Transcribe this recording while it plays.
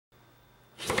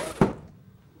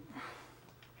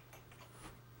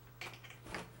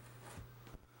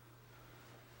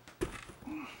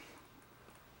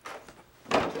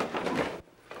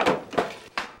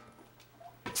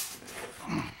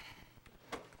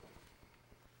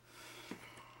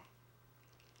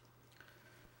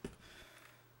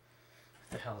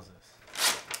the hell is this?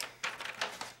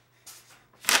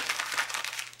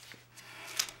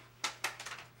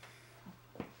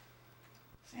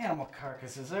 There's animal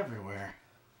carcasses everywhere.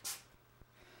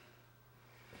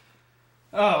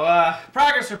 Oh,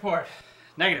 progress report.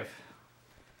 Negative.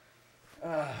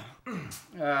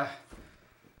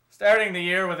 Starting the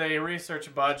year with a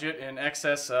research budget in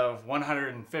excess of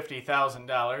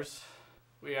 $150,000,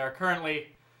 we are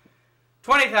currently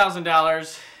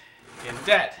 $20,000 in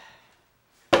debt.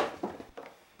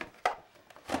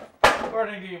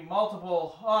 According to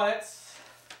multiple audits,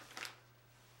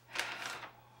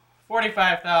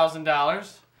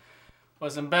 $45,000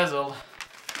 was embezzled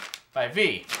by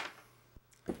V.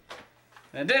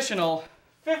 An additional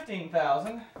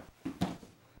 $15,000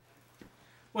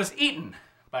 was eaten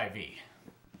by V.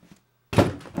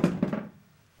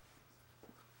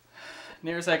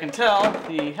 Near as I can tell,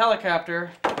 the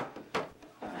helicopter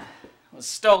was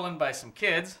stolen by some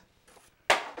kids.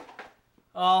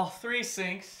 All 3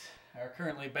 sinks are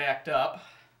currently backed up.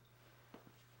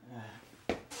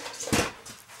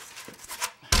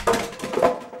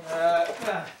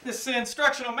 This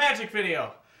instructional magic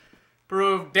video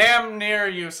proved damn near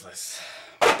useless.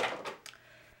 I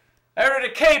ordered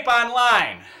a cape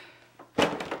online.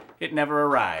 It never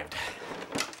arrived.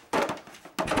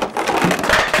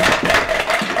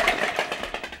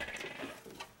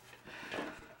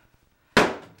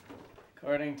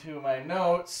 According to my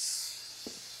notes,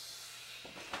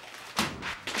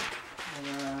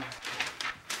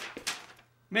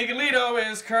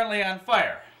 Miguelito is currently on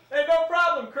fire. Hey, no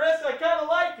problem, Chris. I kind of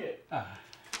like it.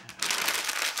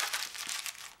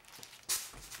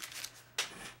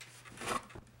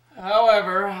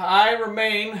 However, I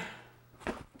remain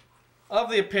of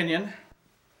the opinion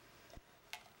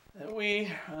that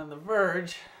we are on the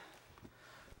verge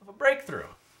of a breakthrough.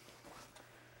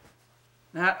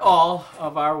 Not all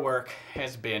of our work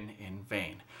has been in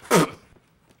vain.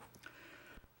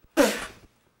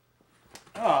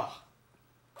 Oh.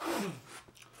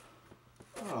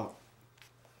 Oh.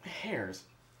 Hairs.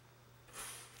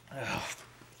 Ugh.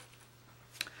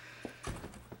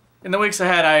 In the weeks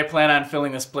ahead, I plan on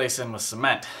filling this place in with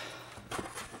cement.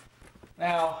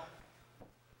 Now,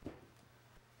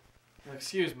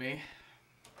 excuse me,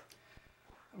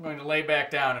 I'm going to lay back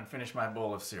down and finish my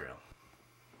bowl of cereal.